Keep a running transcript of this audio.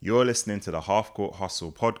You're listening to the Half Court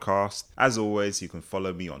Hustle podcast. As always, you can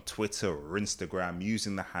follow me on Twitter or Instagram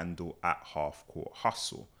using the handle at Half Court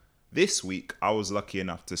Hustle. This week, I was lucky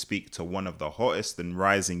enough to speak to one of the hottest and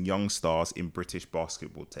rising young stars in British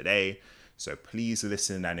basketball today. So please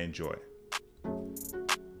listen and enjoy.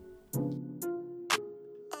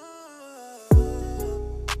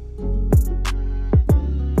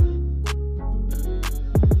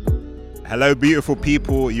 Hello, beautiful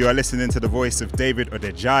people. You are listening to the voice of David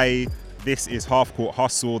Odejayi. This is Half Court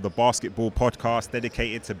Hustle, the basketball podcast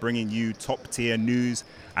dedicated to bringing you top-tier news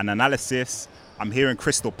and analysis. I'm here in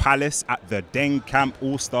Crystal Palace at the Deng Camp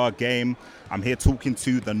All-Star Game. I'm here talking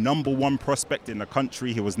to the number one prospect in the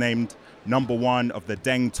country. He was named number one of the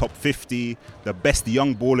Deng Top 50, the best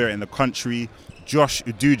young baller in the country, Josh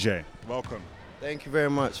Uduje. Welcome. Thank you very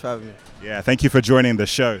much for having me. Yeah, thank you for joining the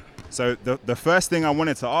show. So the first thing I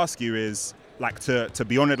wanted to ask you is, like, to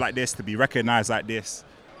be honored like this, to be recognized like this,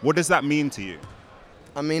 what does that mean to you?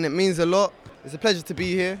 I mean, it means a lot. It's a pleasure to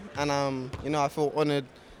be here, and I feel honored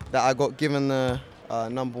that I got given the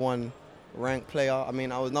number one ranked player. I mean,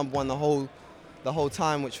 I was number one the whole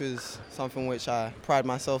time, which was something which I pride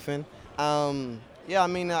myself in.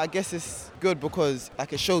 I guess it's good because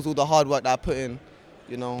it shows all the hard work that I put in,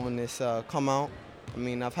 when this come out. I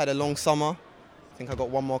mean, I've had a long summer. I think I got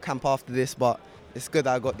one more camp after this, but it's good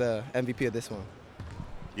that I got the MVP of this one.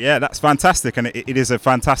 Yeah, that's fantastic, and it is a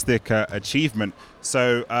fantastic achievement.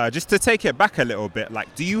 So just to take it back a little bit,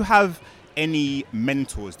 do you have any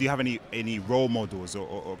mentors? Do you have any role models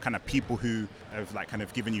or kind of people who have kind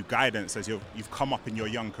of given you guidance as you've come up in your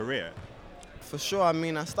young career? For sure. I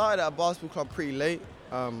mean, I started at a basketball club pretty late.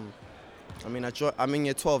 I'm in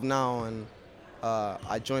year 12 now, and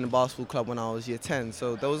I joined the basketball club when I was year 10.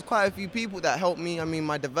 So there was quite a few people that helped me. I mean,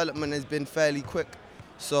 my development has been fairly quick.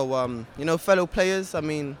 So, fellow players,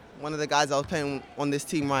 one of the guys I was playing on this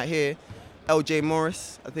team right here, LJ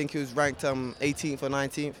Morris, I think he was ranked 18th or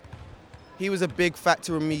 19th. He was a big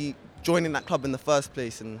factor in me joining that club in the first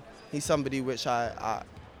place. And he's somebody which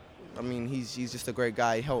he's just a great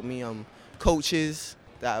guy. He helped me. Coaches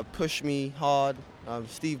that have pushed me hard.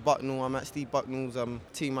 Steve Bucknell, I'm at Steve Bucknell's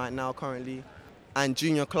team right now currently. And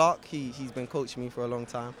Junior Clark, he's been coaching me for a long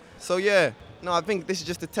time. So yeah, I think this is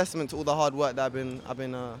just a testament to all the hard work that I've been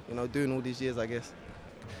doing all these years, I guess.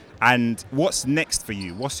 And what's next for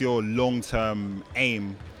you? What's your long-term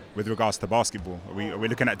aim with regards to basketball? Are we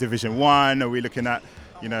looking at Division 1? Are we looking at,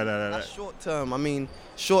 That's short term.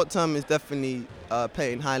 Short term is definitely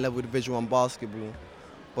playing high-level Division 1 basketball.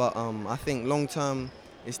 But I think long term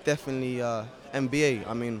is definitely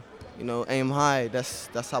NBA. Aim high.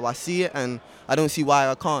 That's how I see it, and I don't see why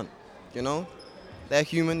I can't. They're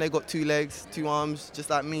human. They got 2 legs, 2 arms, just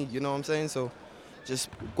like me. You know what I'm saying? So just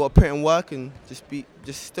got to put in work and just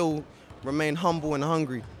still remain humble and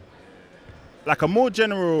hungry. Like a more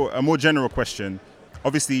general question.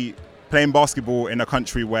 Obviously, playing basketball in a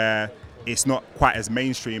country where it's not quite as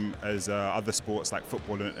mainstream as other sports like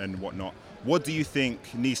football and whatnot. What do you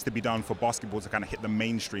think needs to be done for basketball to kind of hit the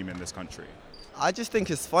mainstream in this country? I just think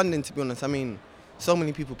it's funding, to be honest. So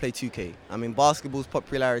many people play 2K. Basketball's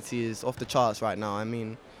popularity is off the charts right now.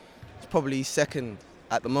 It's probably second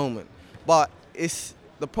at the moment. But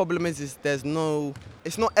the problem is it's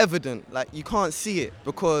not evident. You can't see it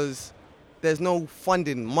because there's no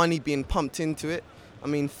funding, money being pumped into it.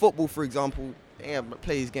 Football, for example,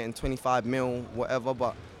 players getting 25 mil, whatever,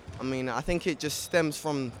 but I think it just stems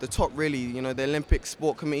from the top, really. The Olympic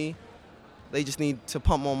Sport Committee, they just need to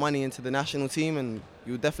pump more money into the national team, and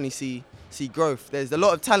you'll definitely see growth. There's a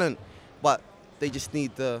lot of talent, but they just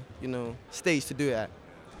need the stage to do it at.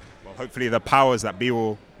 Well, hopefully the powers that be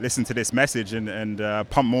will listen to this message and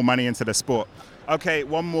pump more money into the sport. Okay,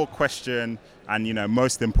 one more question, and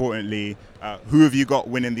most importantly, who have you got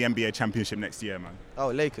winning the NBA championship next year, man? Oh,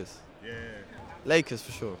 Lakers. Yeah. Lakers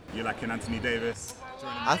for sure. You liking Anthony Davis?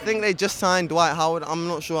 I think they just signed Dwight Howard. I'm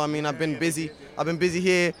not sure. I've been busy. I've been busy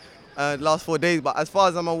here the last 4 days, but as far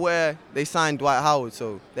as I'm aware, they signed Dwight Howard,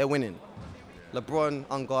 so they're winning. LeBron,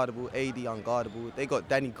 unguardable. AD, unguardable. They got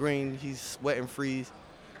Danny Green. He's sweating freeze.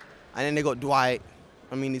 And then they got Dwight.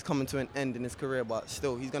 He's coming to an end in his career, but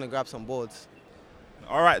still, he's going to grab some boards.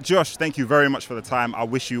 All right, Josh, thank you very much for the time. I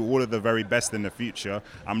wish you all of the very best in the future.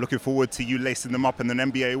 I'm looking forward to you lacing them up in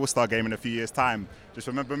an NBA All-Star game in a few years' time. Just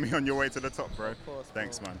remember me on your way to the top, bro. Of course.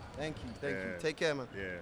 Thanks, man. Thank you. Take care, man. Yeah.